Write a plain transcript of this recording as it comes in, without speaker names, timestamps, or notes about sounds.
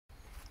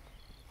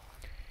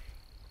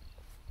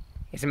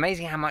It's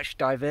amazing how much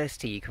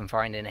diversity you can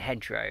find in a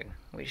hedgerow,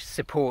 which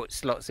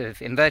supports lots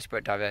of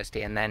invertebrate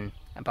diversity, and then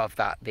above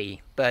that the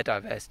bird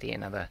diversity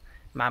and other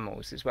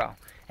mammals as well.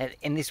 And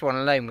in this one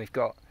alone we've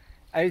got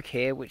oak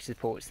here, which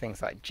supports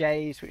things like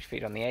jays, which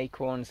feed on the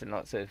acorns, and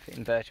lots of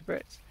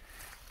invertebrates.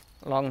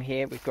 Along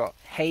here we've got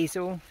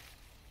hazel,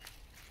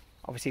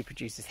 obviously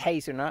produces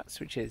hazelnuts,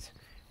 which is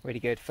really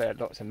good for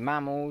lots of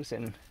mammals,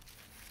 and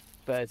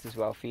birds as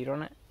well feed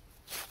on it.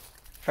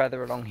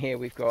 Further along here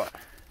we've got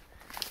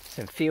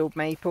some field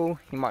maple.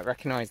 You might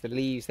recognise the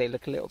leaves, they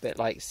look a little bit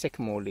like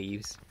sycamore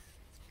leaves,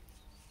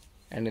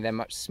 only they're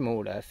much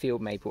smaller.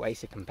 Field maple,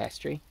 Acer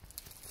campestri.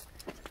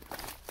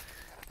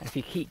 And if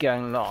you keep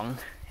going along,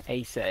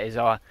 Acer is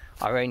our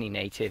only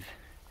native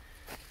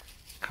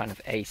kind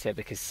of Acer,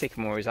 because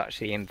sycamore is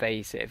actually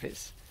invasive,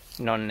 it's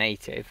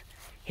non-native.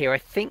 Here I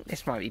think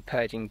this might be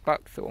purging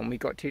buckthorn. We've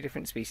got two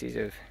different species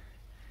of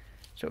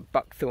sort of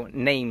buckthorn,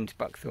 named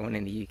buckthorn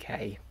in the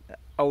UK,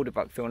 older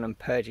buckthorn and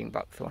purging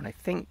buckthorn. I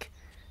think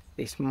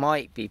this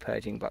might be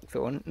purging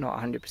buckthorn, not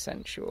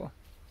 100% sure,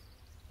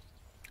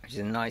 which is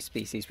a nice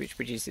species which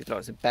produces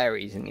lots of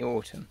berries in the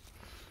autumn.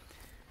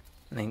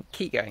 And then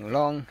keep going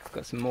along, I've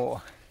got some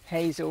more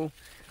hazel.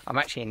 I'm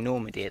actually in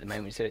Normandy at the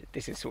moment, so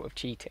this is sort of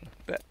cheating,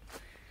 but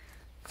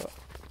got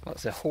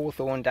lots of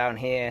hawthorn down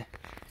here,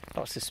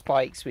 lots of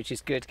spikes, which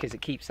is good because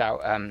it keeps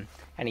out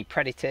any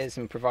predators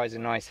and provides a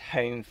nice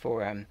home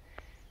for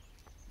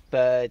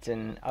birds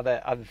and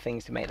other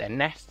things to make their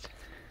nests.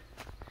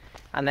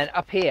 And then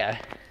up here,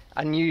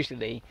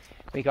 unusually,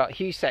 we got a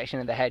huge section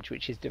of the hedge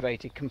which is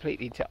devoted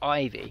completely to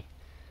ivy.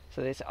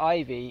 So this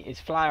ivy is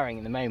flowering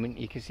at the moment.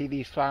 You can see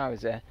these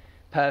flowers are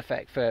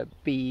perfect for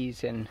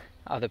bees and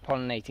other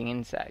pollinating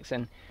insects.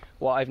 And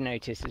what I've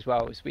noticed as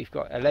well is we've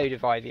got a load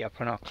of ivy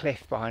up on our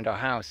cliff behind our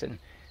house, and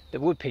the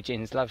wood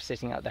pigeons love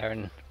sitting up there,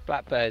 and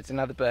blackbirds and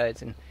other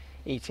birds, and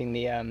eating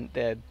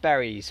the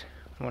berries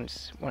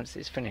once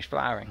it's finished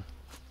flowering.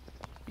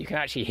 You can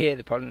actually hear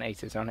the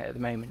pollinators on it at the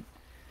moment.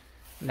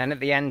 And then at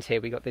the end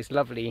here we got this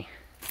lovely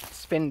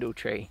spindle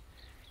tree.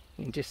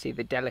 You can just see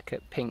the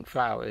delicate pink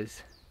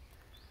flowers.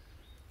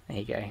 There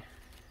you go.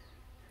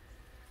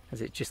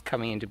 As it's just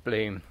coming into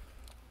bloom.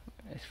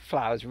 It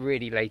flowers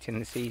really late in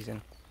the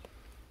season.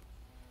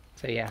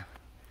 So yeah,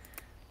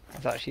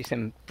 there's actually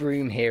some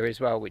broom here as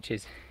well, which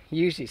is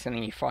usually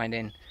something you find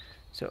in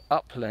sort of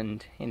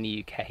upland in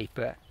the UK,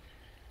 but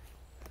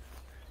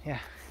yeah.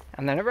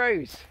 And then a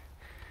rose.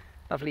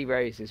 Lovely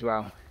rose as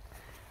well.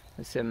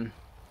 There's some,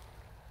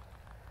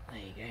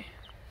 there you go,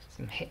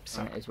 some hips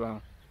on it as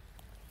well.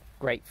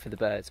 Great for the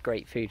birds,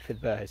 great food for the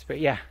birds. But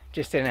yeah,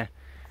 just in a,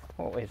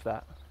 what is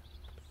that,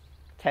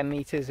 10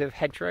 metres of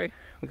hedgerow,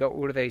 we got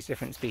all of those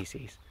different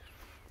species.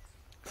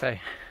 So,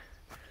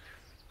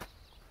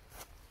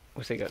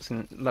 also got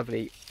some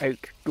lovely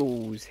oak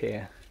galls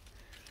here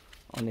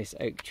on this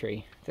oak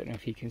tree. Don't know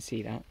if you can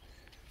see that.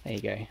 There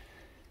you go.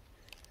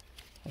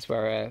 That's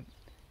where a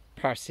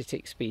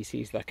parasitic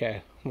species like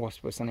a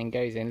wasp or something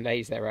goes in,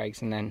 lays their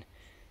eggs, and then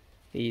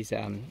these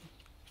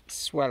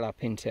swell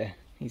up into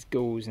these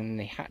galls and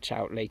they hatch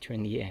out later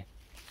in the year.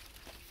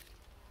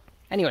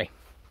 Anyway,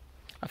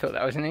 I thought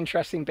that was an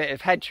interesting bit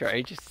of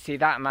hedgerow, just to see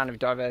that amount of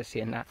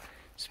diversity in that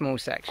small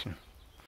section.